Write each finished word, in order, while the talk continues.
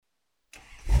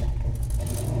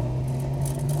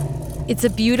It's a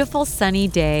beautiful sunny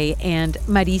day, and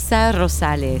Marisa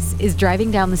Rosales is driving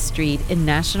down the street in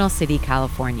National City,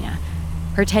 California.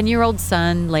 Her 10-year-old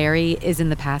son, Larry, is in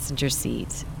the passenger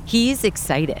seat. He's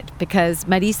excited because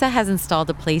Marisa has installed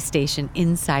a PlayStation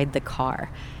inside the car.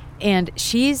 And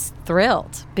she's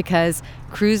thrilled because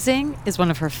cruising is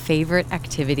one of her favorite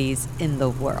activities in the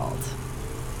world.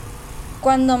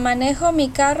 Cuando manejo mi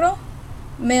carro,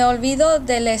 me olvido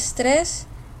del estrés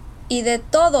y de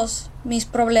todos mis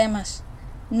problemas.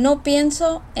 No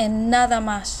pienso en nada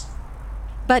más.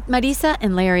 But Marisa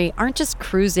and Larry aren't just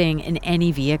cruising in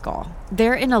any vehicle.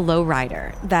 They're in a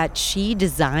lowrider that she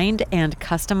designed and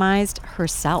customized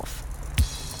herself.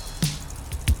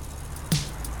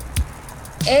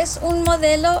 Es un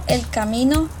modelo El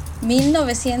Camino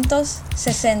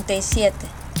 1967.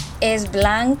 Es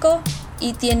blanco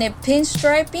y tiene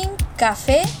pinstriping,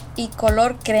 café y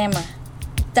color crema.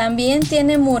 También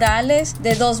tiene murales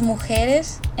de dos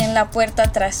mujeres en la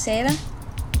puerta trasera.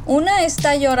 Una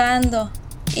está llorando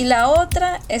y la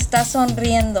otra está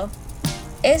sonriendo.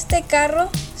 Este carro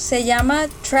se llama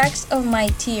Tracks of My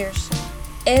Tears,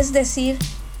 es decir,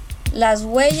 las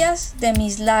huellas de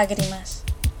mis lágrimas.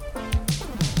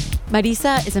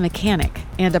 Marisa is a mechanic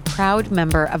and a proud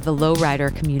member of the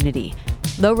lowrider community.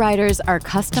 Lowriders are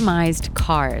customized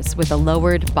cars with a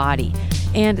lowered body,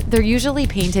 and they're usually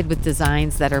painted with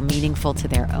designs that are meaningful to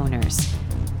their owners.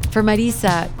 For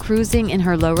Marisa, cruising in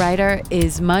her lowrider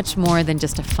is much more than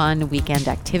just a fun weekend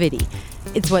activity.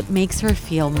 It's what makes her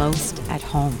feel most at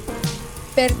home.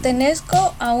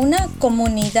 Pertenezco a una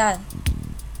comunidad.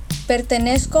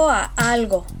 Pertenezco a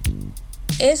algo.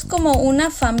 Es como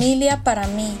una familia para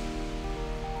mí.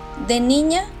 De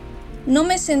niña, no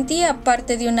me sentía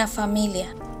parte de una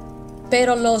familia,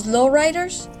 pero los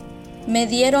lowriders me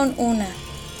dieron una.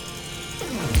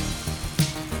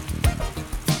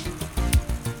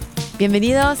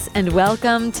 Bienvenidos and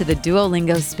welcome to the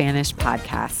Duolingo Spanish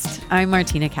podcast. I'm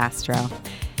Martina Castro.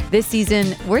 This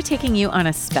season, we're taking you on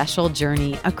a special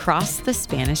journey across the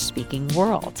Spanish-speaking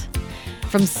world.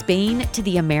 From Spain to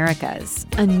the Americas,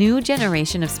 a new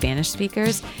generation of Spanish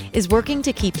speakers is working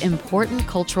to keep important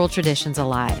cultural traditions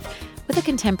alive with a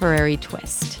contemporary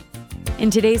twist. In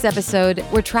today's episode,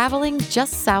 we're traveling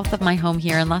just south of my home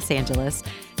here in Los Angeles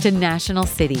to National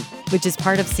City, which is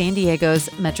part of San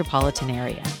Diego's metropolitan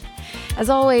area. As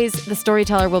always, the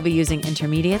storyteller will be using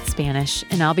intermediate Spanish,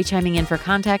 and I'll be chiming in for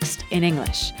context in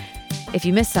English. If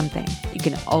you missed something, you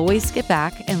can always skip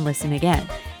back and listen again.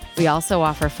 We also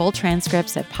offer full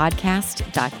transcripts at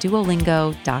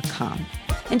podcast.duolingo.com.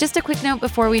 And just a quick note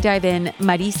before we dive in,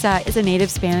 Marisa is a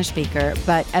native Spanish speaker,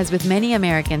 but as with many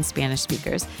American Spanish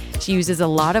speakers, she uses a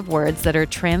lot of words that are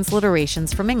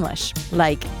transliterations from English,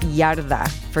 like yarda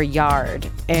for yard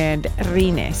and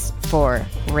rines for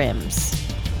rims.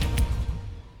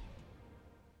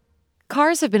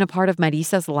 Cars have been a part of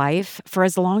Marisa's life for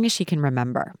as long as she can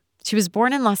remember. She was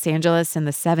born in Los Angeles in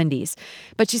the 70s,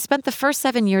 but she spent the first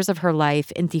 7 years of her life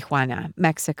in Tijuana,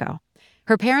 Mexico.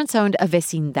 Her parents owned a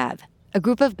vecindad, a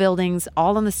group of buildings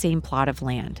all on the same plot of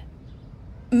land.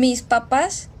 Mis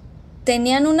papás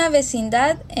tenían una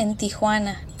vecindad en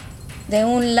Tijuana. De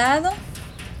un lado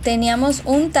teníamos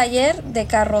un taller de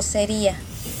carrocería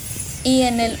y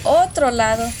en el otro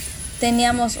lado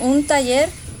teníamos un taller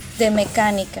de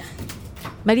mecánica.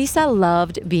 Marisa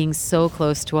loved being so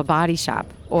close to a body shop,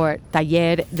 or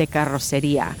taller de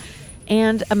carrocería,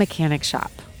 and a mechanic shop,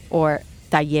 or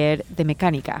taller de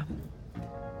mecánica.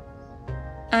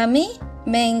 A mí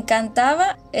me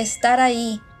encantaba estar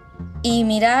ahí y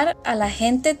mirar a la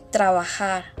gente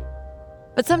trabajar.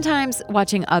 But sometimes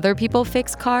watching other people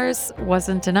fix cars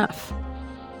wasn't enough.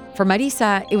 For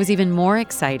Marisa, it was even more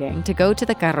exciting to go to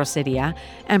the carrocería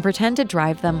and pretend to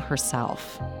drive them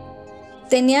herself.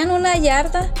 Tenían una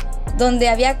yarda donde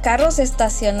había carros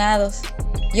estacionados.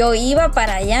 Yo iba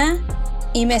para allá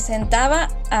y me sentaba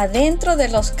adentro de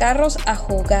los carros a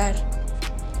jugar.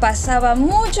 Pasaba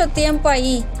mucho tiempo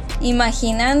ahí,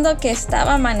 imaginando que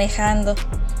estaba manejando,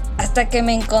 hasta que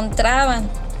me encontraban.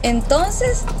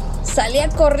 Entonces, salía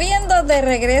corriendo de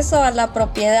regreso a la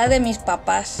propiedad de mis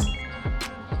papás.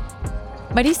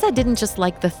 Marisa didn't just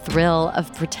like the thrill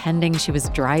of pretending she was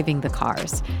driving the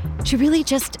cars. She really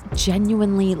just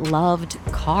genuinely loved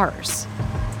cars.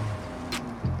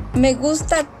 Me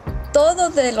gusta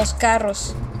todo de los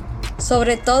carros,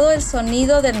 sobre todo el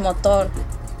sonido del motor.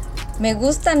 Me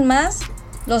gustan más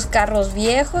los carros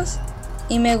viejos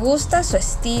y me gusta su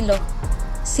estilo.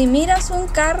 Si miras un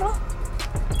carro,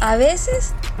 a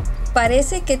veces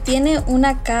parece que tiene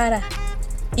una cara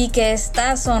y que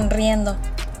está sonriendo.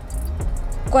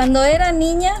 Cuando era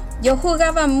niña, yo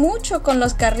jugaba mucho con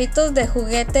los carritos de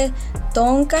juguete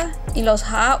Tonka y los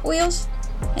Hot Wheels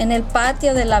en el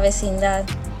patio de la vecindad.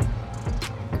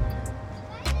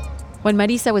 When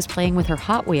Marisa was playing with her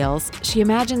Hot Wheels, she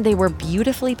imagined they were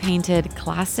beautifully painted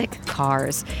classic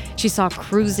cars she saw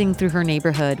cruising through her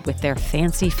neighborhood with their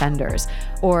fancy fenders,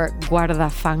 or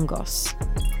guardafangos.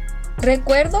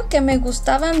 Recuerdo que me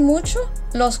gustaban mucho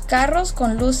los carros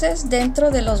con luces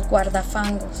dentro de los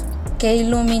guardafangos, que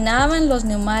iluminaban los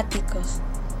neumáticos.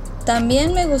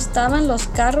 También me gustaban los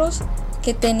carros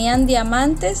que tenían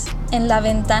diamantes en la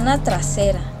ventana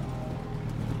trasera.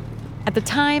 At the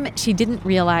time, she didn't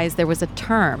realize there was a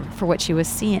term for what she was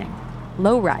seeing: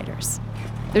 lowriders.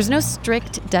 There's no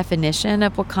strict definition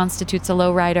of what constitutes a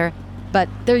lowrider, but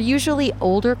they're usually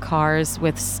older cars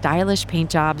with stylish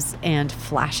paint jobs and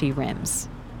flashy rims.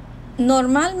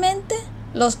 Normalmente,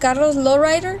 los carros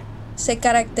lowrider se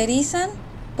caracterizan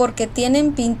porque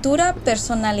tienen pintura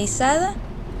personalizada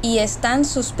y están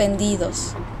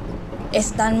suspendidos.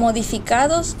 Están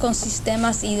modificados con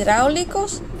sistemas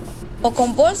hidráulicos o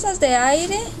con bolsas de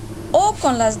aire o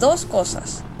con las dos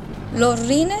cosas. Los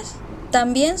rines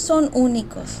también son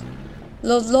únicos.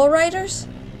 Los lowriders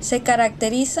se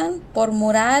caracterizan por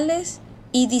murales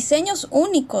y diseños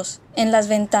únicos en las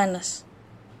ventanas.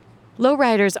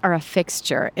 Lowriders are a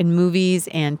fixture in movies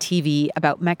and TV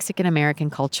about Mexican-American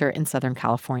culture in Southern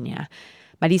California.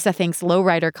 Marisa thinks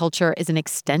lowrider culture is an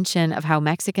extension of how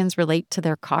Mexicans relate to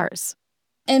their cars.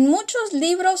 En muchos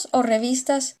libros o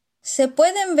revistas se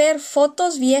pueden ver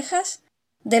fotos viejas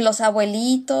de los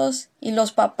abuelitos y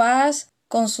los papás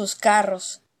con sus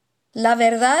carros. La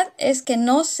verdad es que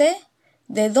no sé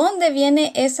de dónde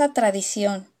viene esa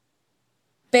tradición.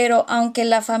 Pero aunque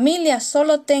la familia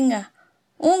solo tenga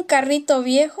un carrito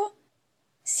viejo,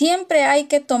 siempre hay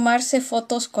que tomarse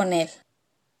fotos con él.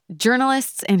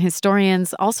 Journalists and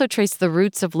historians also trace the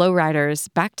roots of lowriders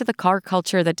back to the car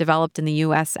culture that developed in the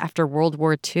U.S. after World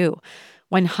War II,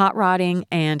 when hot rodding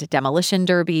and demolition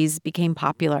derbies became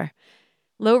popular.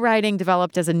 Lowriding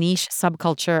developed as a niche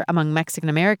subculture among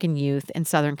Mexican-American youth in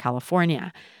Southern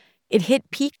California. It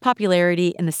hit peak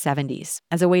popularity in the 70s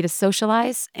as a way to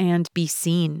socialize and be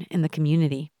seen in the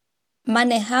community.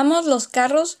 Manejamos los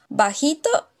carros bajito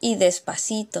y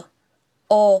despacito,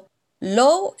 o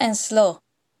low and slow,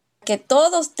 que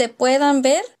todos te puedan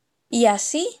ver y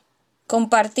así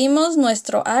compartimos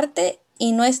nuestro arte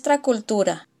y nuestra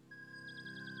cultura.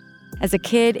 As a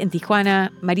kid in Tijuana,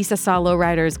 Marisa saw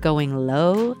lowriders going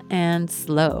low and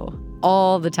slow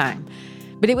all the time.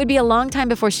 But it would be a long time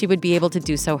before she would be able to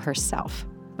do so herself.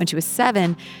 When she was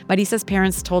 7, Marisa's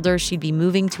parents told her she'd be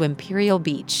moving to Imperial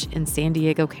Beach in San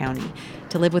Diego County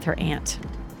to live with her aunt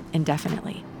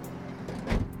indefinitely.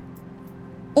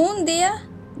 Un día,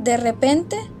 de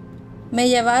repente, me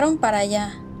llevaron para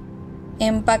allá.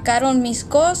 Empacaron mis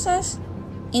cosas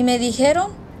y me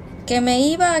dijeron que me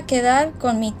iba a quedar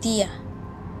con mi tía.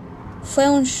 Fue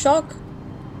un shock.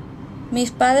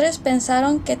 Mis padres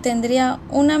pensaron que tendría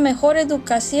una mejor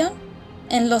educación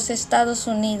en los Estados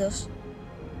Unidos.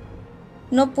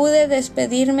 No pude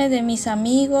despedirme de mis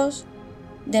amigos,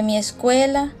 de mi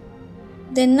escuela,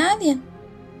 de nadie.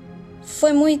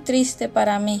 Fue muy triste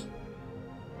para mí.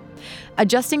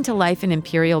 Adjusting to life in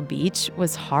Imperial Beach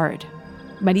was hard.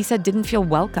 Marisa didn't feel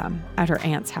welcome at her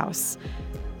aunt's house.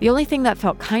 The only thing that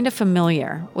felt kind of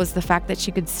familiar was the fact that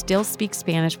she could still speak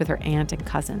Spanish with her aunt and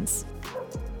cousins.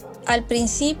 Al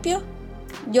principio,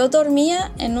 yo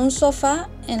dormía en un sofá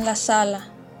en la sala.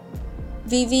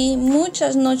 Viví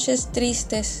muchas noches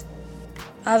tristes.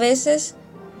 A veces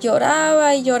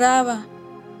lloraba y lloraba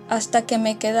hasta que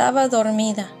me quedaba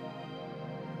dormida.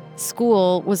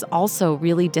 School was also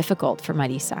really difficult for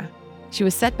Marisa. She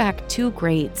was set back 2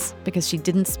 grades because she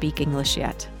didn't speak English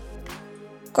yet.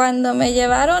 Cuando me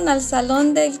llevaron al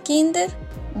salón del kinder,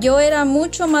 yo era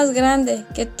mucho más grande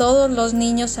que todos los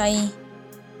niños ahí,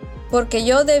 porque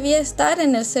yo debía estar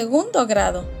en el 2º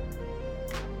grado.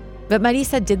 But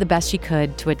Marisa did the best she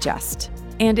could to adjust,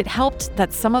 and it helped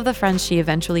that some of the friends she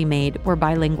eventually made were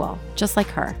bilingual, just like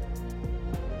her.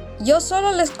 Yo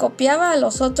solo les copiaba a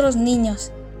los otros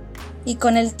niños, y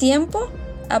con el tiempo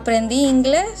aprendí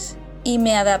inglés y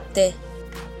me adapté.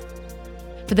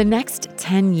 For the next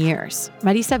 10 years,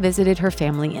 Marisa visited her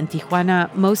family in Tijuana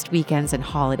most weekends and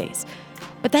holidays.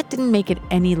 But that didn't make it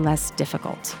any less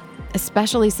difficult,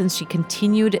 especially since she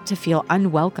continued to feel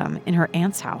unwelcome in her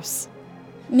aunt's house.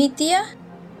 Mi tía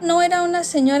no era una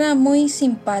señora muy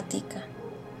simpática.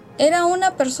 Era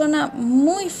una persona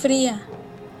muy fría,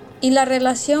 y la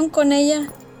relación con ella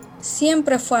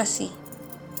siempre fue así.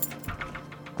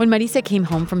 When Marisa came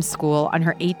home from school on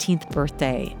her 18th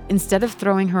birthday, instead of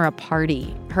throwing her a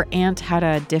party, her aunt had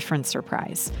a different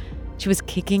surprise. She was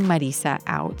kicking Marisa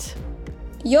out.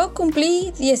 Yo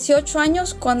cumplí 18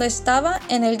 años cuando estaba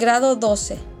en el grado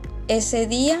 12. Ese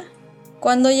día,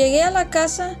 cuando llegué a la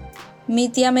casa, mi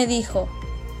tía me dijo,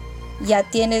 ya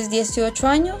tienes 18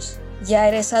 años, ya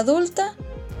eres adulta,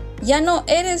 ya no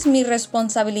eres mi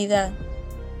responsabilidad.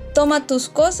 Toma tus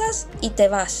cosas y te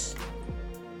vas.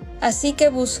 Así que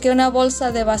busqué una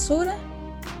bolsa de basura,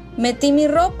 metí mi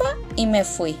ropa y me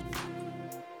fui.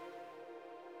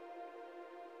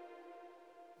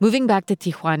 Moving back to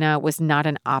Tijuana was not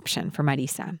an option for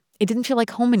Marisa. It didn't feel like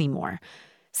home anymore.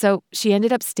 So she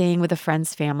ended up staying with a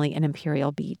friend's family in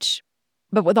Imperial Beach.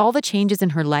 But with all the changes in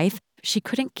her life, she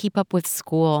couldn't keep up with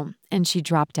school, and she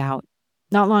dropped out.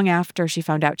 Not long after, she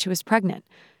found out she was pregnant,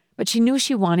 but she knew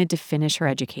she wanted to finish her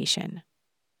education.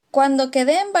 Cuando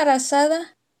quedé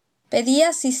embarazada, pedí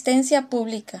asistencia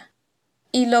pública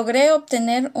y logré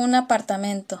obtener un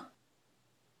apartamento.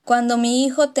 Cuando mi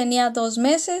hijo tenía 2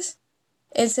 meses,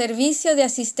 el Servicio de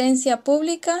Asistencia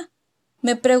Pública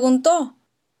me preguntó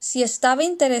si estaba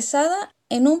interesada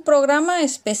en un programa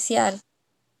especial.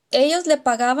 Ellos le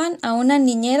pagaban a una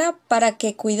niñera para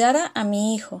que cuidara a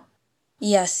mi hijo,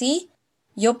 y así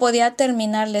yo podía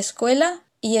terminar la escuela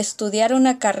y estudiar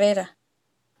una carrera.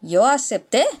 Yo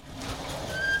acepté.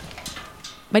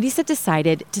 Marisa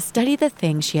decided to study the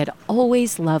thing she had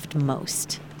always loved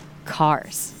most,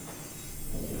 cars.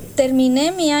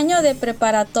 Terminé mi año de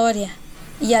preparatoria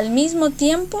y al mismo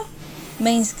tiempo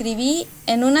me inscribí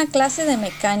en una clase de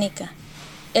mecánica.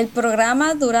 El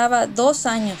programa duraba 2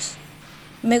 años.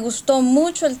 Me gustó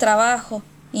mucho el trabajo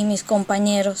y mis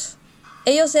compañeros.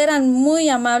 Ellos eran muy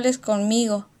amables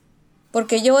conmigo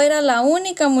porque yo era la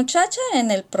única muchacha en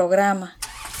el programa.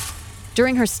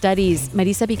 During her studies,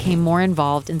 Marisa became more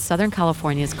involved in Southern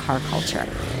California's car culture.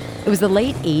 It was the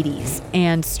late 80s,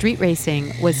 and street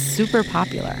racing was super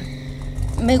popular.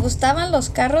 Me gustaban los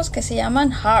carros que se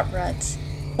llaman hot rods,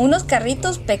 unos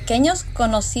carritos pequeños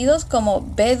conocidos como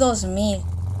B2000,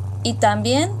 y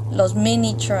también los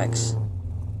mini trucks.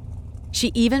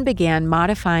 She even began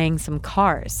modifying some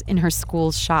cars in her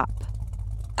school's shop.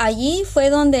 Allí fue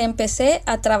donde empecé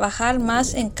a trabajar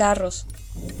más en carros.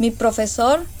 Mi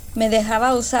profesor me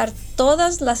dejaba usar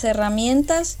todas las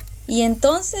herramientas y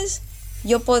entonces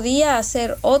yo podía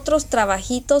hacer otros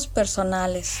trabajitos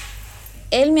personales.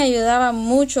 Él me ayudaba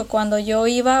mucho cuando yo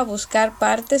iba a buscar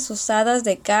partes usadas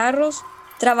de carros,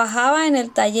 trabajaba en el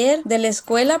taller de la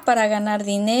escuela para ganar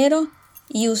dinero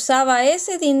y usaba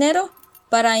ese dinero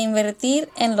para invertir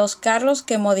en los carros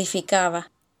que modificaba.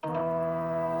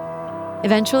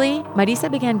 Eventually,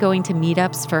 Marisa began going to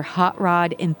meetups for hot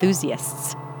rod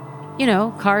enthusiasts. You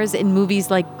know, cars in movies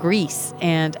like Grease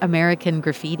and American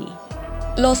Graffiti.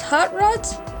 Los hot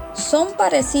rods son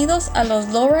parecidos a los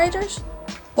lowriders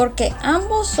porque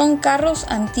ambos son carros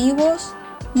antiguos,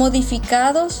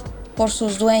 modificados por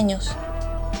sus dueños.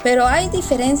 Pero hay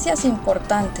diferencias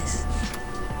importantes.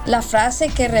 La frase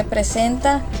que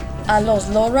representa a los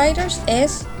lowriders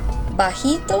es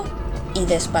bajito y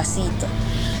despacito.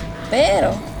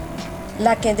 Pero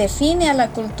la que define a la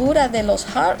cultura de los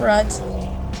hot rods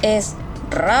es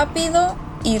rápido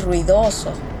y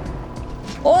ruidoso.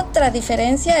 Otra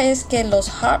diferencia es que los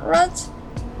hot rods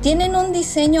tienen un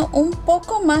diseño un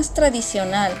poco más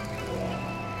tradicional.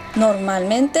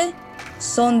 Normalmente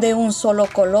son de un solo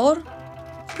color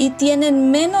y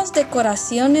tienen menos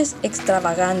decoraciones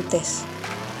extravagantes.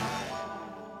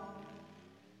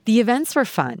 The events were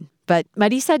fun, but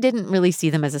Marisa didn't really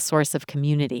see them as a source of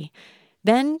community.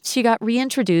 Then she got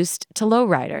reintroduced to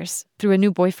lowriders through a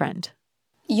new boyfriend.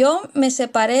 Yo me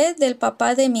separé del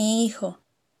papá de mi hijo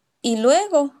y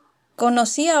luego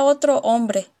conocí a otro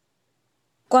hombre.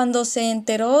 Cuando se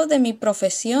enteró de mi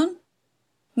profesión,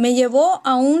 me llevó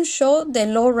a un show de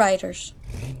lowriders.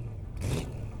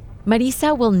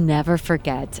 Marisa will never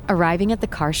forget arriving at the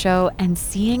car show and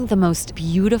seeing the most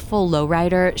beautiful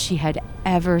lowrider she had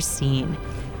ever seen.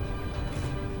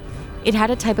 It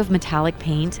had a type of metallic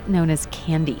paint known as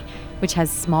candy, which has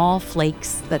small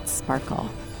flakes that sparkle.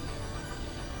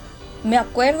 Me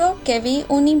acuerdo que vi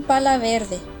un Impala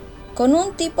verde con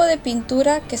un tipo de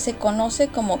pintura que se conoce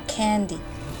como candy,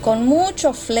 con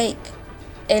mucho flake.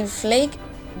 El flake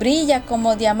brilla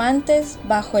como diamantes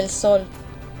bajo el sol.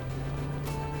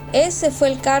 Ese fue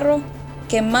el carro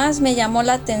que más me llamó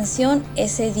la atención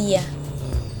ese día.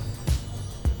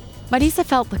 Marisa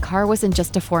felt the car wasn't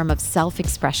just a form of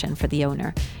self-expression for the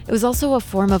owner. It was also a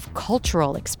form of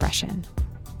cultural expression.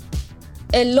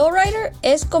 El lowrider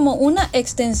es como una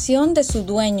extensión de su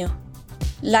dueño.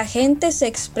 La gente se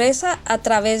expresa a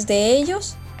través de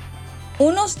ellos.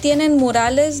 Unos tienen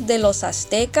murales de los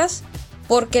aztecas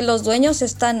porque los dueños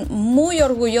están muy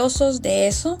orgullosos de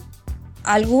eso.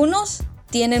 Algunos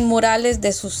tienen murales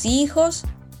de sus hijos,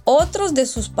 otros de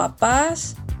sus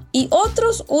papás y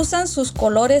otros usan sus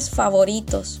colores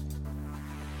favoritos.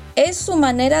 Es su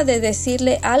manera de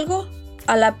decirle algo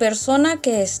a la persona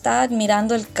que está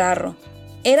admirando el carro.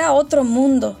 Era otro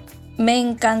mundo. Me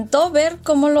encantó ver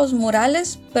cómo los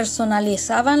murales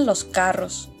personalizaban los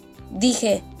carros.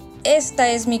 Dije, esta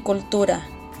es mi cultura.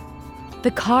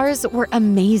 The cars were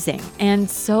amazing, and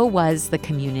so was the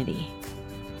community.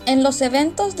 En los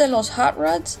eventos de los Hot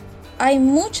Rods hay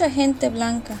mucha gente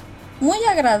blanca, muy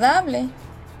agradable,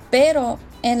 pero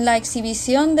en la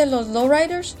exhibición de los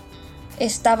lowriders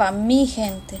estaba mi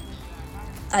gente.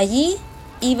 Allí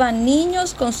iban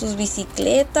niños con sus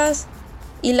bicicletas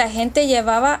y la gente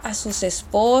llevaba a sus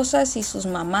esposas y sus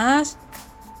mamás.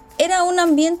 Era un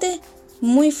ambiente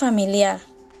muy familiar.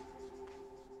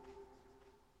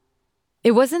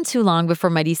 It wasn't too long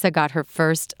before Marisa got her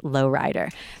first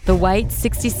lowrider, the white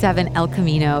 67 El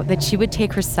Camino that she would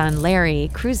take her son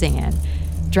Larry cruising in,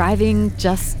 driving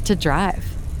just to drive.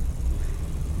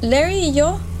 Larry y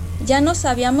yo ya nos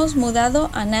habíamos mudado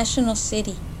a National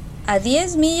City, a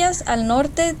 10 millas al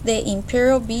norte de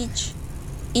Imperial Beach,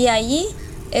 y allí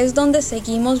es donde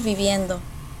seguimos viviendo.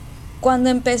 Cuando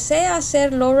empecé a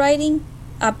hacer lowriding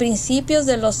a principios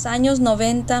de los años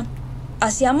 90,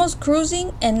 hacíamos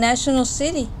cruising en National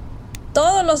City.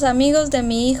 Todos los amigos de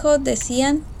mi hijo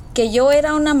decían que yo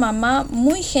era una mamá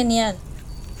muy genial,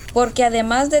 porque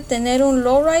además de tener un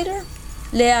lowrider,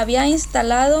 le había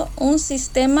instalado un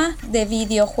sistema de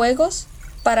videojuegos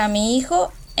para mi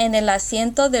hijo en el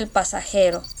asiento del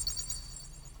pasajero.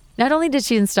 Not only did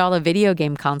she install a video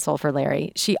game console for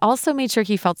Larry, she also made sure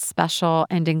he felt special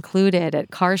and included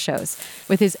at car shows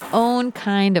with his own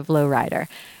kind of lowrider,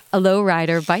 a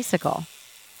lowrider bicycle.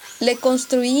 Le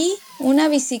construí una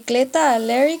bicicleta a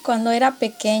Larry cuando era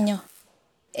pequeño.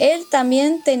 Él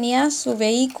también tenía su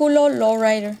vehículo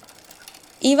lowrider.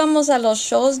 Íbamos a los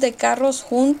shows de carros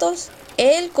juntos,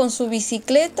 él con su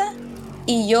bicicleta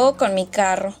y yo con mi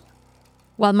carro.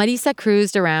 While Marisa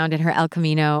cruised around in her El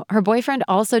Camino, her boyfriend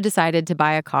also decided to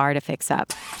buy a car to fix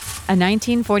up, a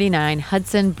 1949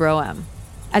 Hudson Brougham.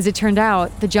 As it turned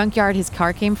out, the junkyard his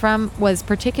car came from was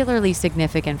particularly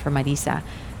significant for Marisa.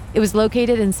 It was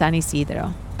located in San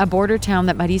Isidro, a border town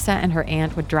that Marisa and her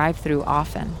aunt would drive through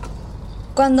often.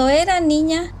 Cuando era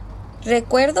niña,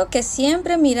 recuerdo que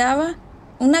siempre miraba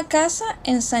una casa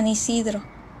en San Isidro,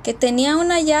 que tenía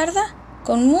una yarda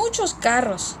con muchos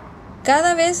carros.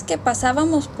 Cada vez que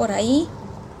pasábamos por ahí,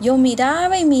 yo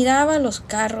miraba y miraba los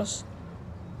carros.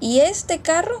 Y este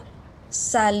carro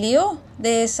salió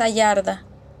de esa yarda.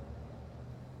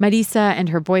 Marisa and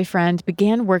her boyfriend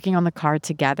began working on the car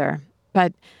together,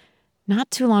 but not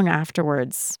too long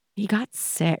afterwards, he got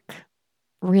sick,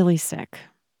 really sick,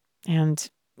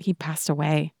 and he passed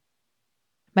away.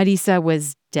 Marisa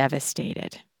was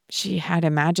devastated. She had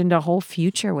imagined a whole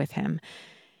future with him.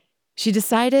 She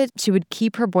decided she would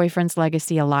keep her boyfriend's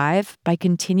legacy alive by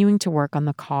continuing to work on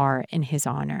the car in his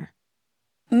honor.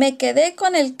 Me quedé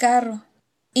con el carro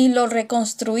y lo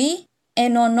reconstruí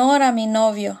en honor a mi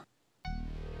novio.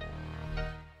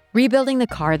 Rebuilding the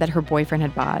car that her boyfriend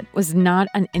had bought was not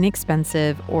an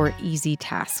inexpensive or easy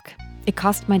task. It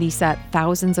cost Marisa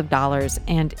thousands of dollars,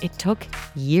 and it took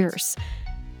years.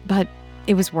 But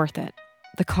it was worth it.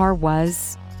 The car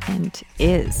was, and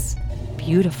is,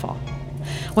 beautiful.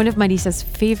 One of Marisa's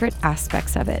favorite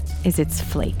aspects of it is its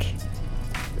flake.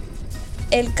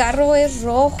 El carro es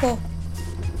rojo,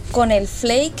 con el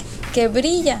flake que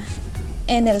brilla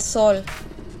en el sol.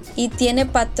 Y tiene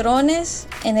patrones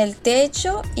en el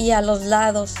techo y a los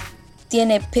lados.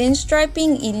 Tiene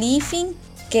pinstriping y leafing,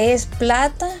 que es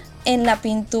plata en la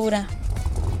pintura.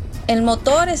 El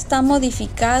motor está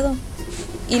modificado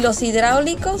y los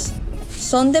hidráulicos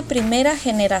son de primera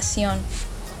generación.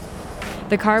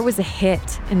 The car was a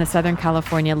hit in the Southern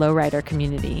California lowrider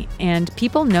community, and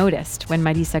people noticed when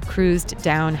Marisa cruised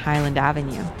down Highland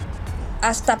Avenue.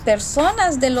 Hasta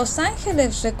personas de Los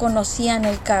Ángeles reconocían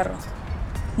el carro.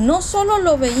 No solo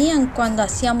lo veían cuando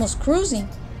hacíamos cruising,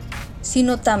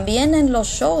 sino también en los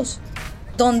shows,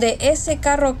 donde ese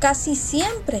carro casi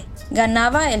siempre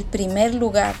ganaba el primer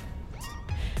lugar.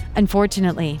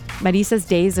 Unfortunately, Marisa's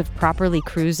days of properly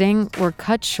cruising were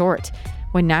cut short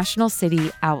when National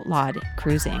City outlawed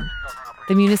cruising.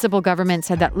 The municipal government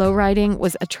said that lowriding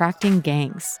was attracting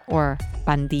gangs, or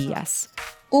pandillas.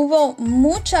 Hubo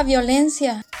mucha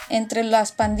violencia entre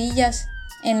las pandillas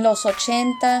en los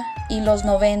 80 y los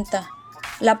 90.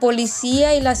 La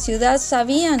policía y la ciudad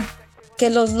sabían que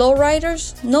los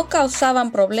lowriders no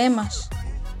causaban problemas.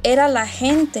 Era la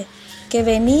gente que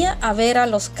venía a ver a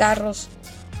los carros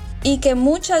y que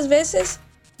muchas veces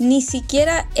ni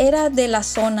siquiera era de la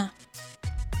zona.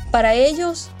 Para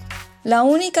ellos, la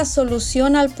única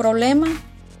solución al problema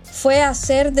fue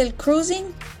hacer del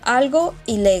cruising algo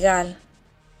ilegal.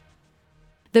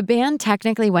 The ban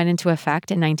technically went into effect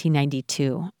in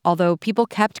 1992, although people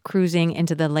kept cruising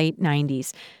into the late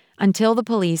 90s until the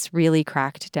police really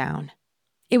cracked down.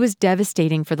 It was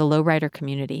devastating for the lowrider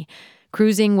community.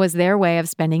 Cruising was their way of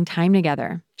spending time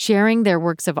together, sharing their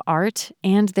works of art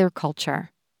and their culture.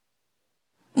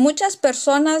 Muchas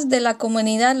personas de la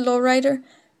comunidad lowrider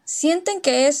sienten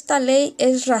que esta ley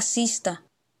es racista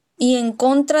y en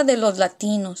contra de los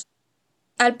latinos.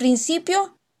 Al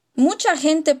principio, mucha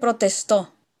gente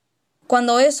protestó.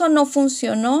 Cuando eso no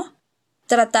funcionó,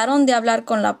 trataron de hablar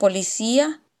con la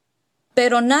policía,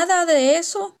 pero nada de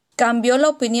eso cambió la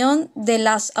opinión de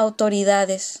las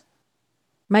autoridades.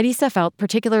 Marisa felt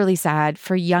particularly sad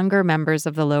for younger members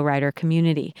of the lowrider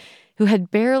community who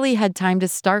had barely had time to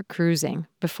start cruising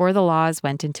before the laws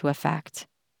went into effect.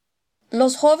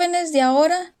 Los jóvenes de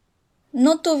ahora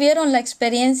no tuvieron la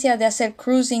experiencia de hacer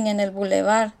cruising en el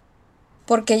boulevard,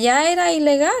 porque ya era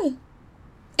ilegal.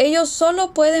 Ellos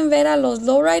solo pueden ver a los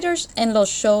lowriders en los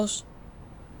shows.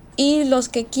 Y los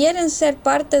que quieren ser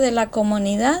parte de la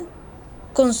comunidad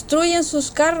construyen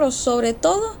sus carros sobre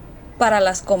todo para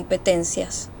las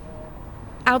competencias.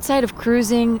 Outside of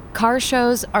cruising, car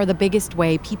shows are the biggest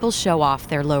way people show off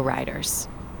their lowriders.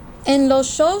 En los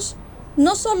shows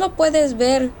no solo puedes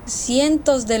ver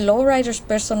cientos de lowriders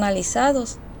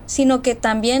personalizados, sino que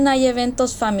también hay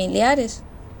eventos familiares,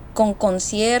 con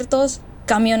conciertos,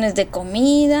 camiones de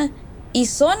comida y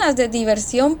zonas de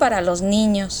diversión para los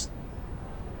niños.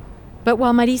 But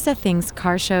while Marisa thinks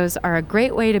car shows are a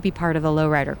great way to be part of the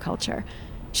lowrider culture,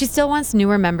 she still wants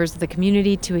newer members of the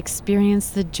community to experience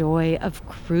the joy of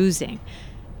cruising.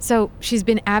 So she's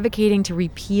been advocating to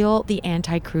repeal the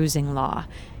anti-cruising law.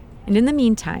 And in the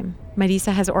meantime,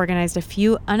 Marisa has organized a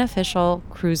few unofficial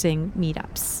cruising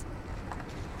meetups.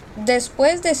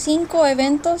 Después de 5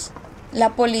 eventos,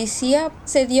 la policía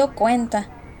se dio cuenta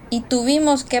y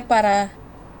tuvimos que parar.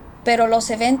 Pero los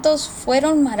eventos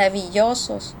fueron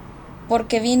maravillosos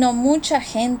porque vino mucha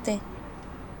gente.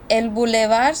 El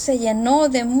boulevard se llenó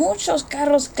de muchos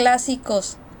carros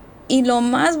clásicos y lo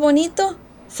más bonito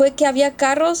fue que había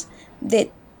carros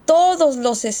de todos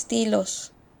los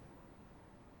estilos.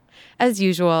 As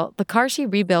usual, the car she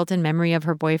rebuilt in memory of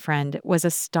her boyfriend was a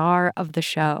star of the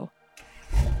show.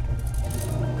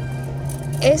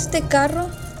 Este carro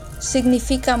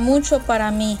significa mucho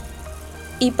para mí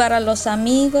y para los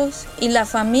amigos y la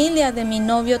familia de mi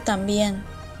novio también.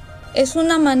 Es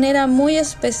una manera muy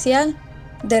especial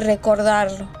de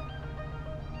recordarlo.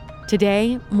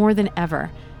 Today, more than ever,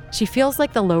 she feels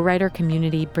like the lowrider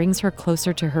community brings her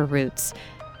closer to her roots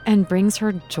and brings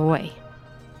her joy.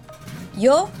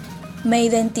 Yo me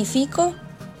identifico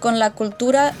con la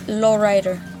cultura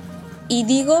lowrider y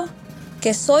digo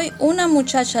que soy una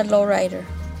muchacha lowrider,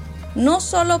 no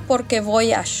solo porque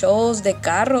voy a shows de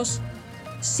carros,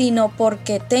 sino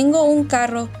porque tengo un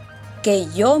carro que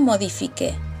yo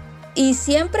modifiqué. Y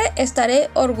siempre estaré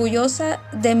orgullosa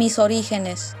de mis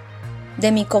orígenes,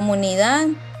 de mi comunidad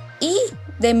y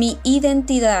de mi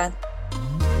identidad.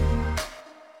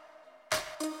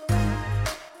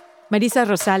 Marisa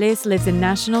Rosales lives in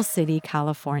National City,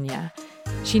 California.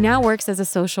 She now works as a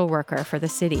social worker for the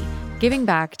city, giving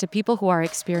back to people who are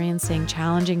experiencing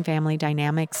challenging family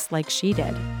dynamics like she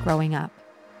did growing up.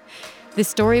 This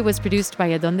story was produced by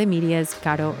Adonde Media's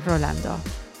Caro Rolando.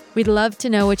 We'd love to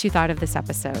know what you thought of this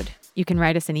episode. You can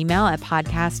write us an email at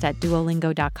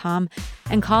podcast@duolingo.com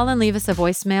and call and leave us a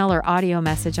voicemail or audio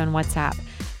message on WhatsApp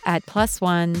at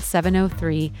 +1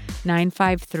 703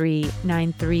 953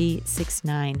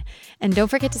 9369. And don't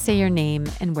forget to say your name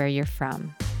and where you're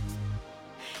from.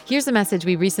 Here's a message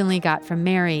we recently got from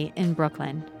Mary in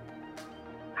Brooklyn.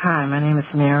 Hi, my name is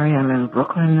Mary. I'm in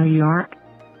Brooklyn, New York.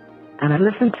 And I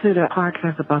listened to the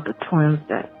podcast about the twins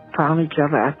that found each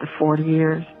other after 40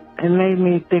 years. It made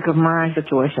me think of my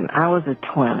situation. I was a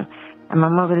twin, and my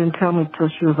mother didn't tell me till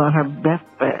she was on her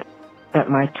deathbed that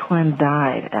my twin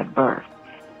died at birth.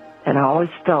 And I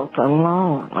always felt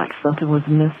alone, like something was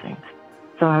missing.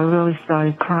 So I really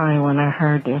started crying when I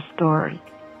heard their story.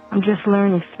 I'm just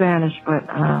learning Spanish, but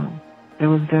it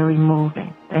was very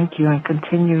moving. Thank you, and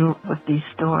continue with these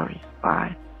stories.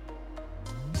 Bye.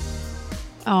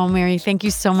 Oh, Mary, thank you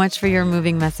so much for your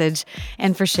moving message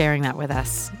and for sharing that with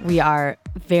us. We are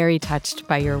very touched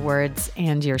by your words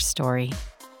and your story.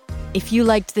 If you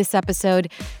liked this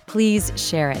episode, please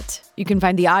share it. You can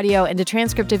find the audio and a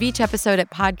transcript of each episode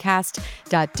at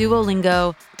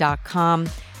podcast.duolingo.com.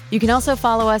 You can also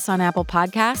follow us on Apple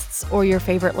Podcasts or your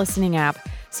favorite listening app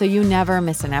so you never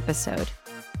miss an episode.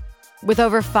 With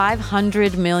over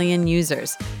 500 million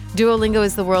users, Duolingo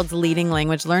is the world's leading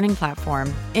language learning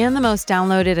platform and the most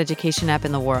downloaded education app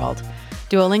in the world.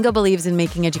 Duolingo believes in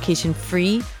making education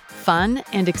free, fun,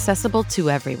 and accessible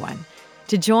to everyone.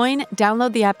 To join,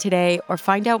 download the app today or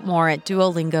find out more at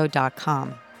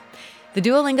duolingo.com. The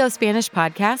Duolingo Spanish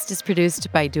podcast is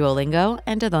produced by Duolingo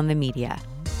and Adonde Media.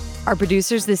 Our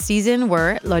producers this season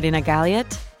were Lorena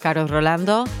Galliot, Caro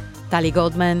Rolando, Tali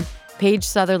Goldman, Paige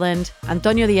Sutherland,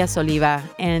 Antonio Diaz-Oliva,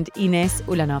 and Inés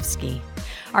Ulanovsky.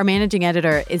 Our managing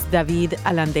editor is David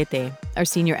Alandete. Our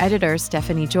senior editor,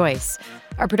 Stephanie Joyce.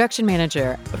 Our production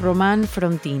manager, Roman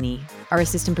Frontini. Our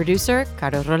assistant producer,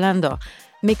 Caro Rolando.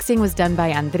 Mixing was done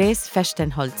by Andrés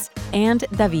Fechtenholz and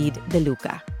David De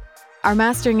Luca. Our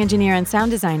mastering engineer and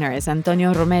sound designer is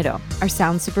Antonio Romero. Our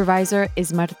sound supervisor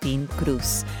is Martín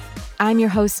Cruz. I'm your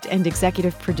host and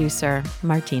executive producer,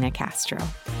 Martina Castro.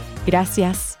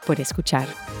 Gracias por escuchar.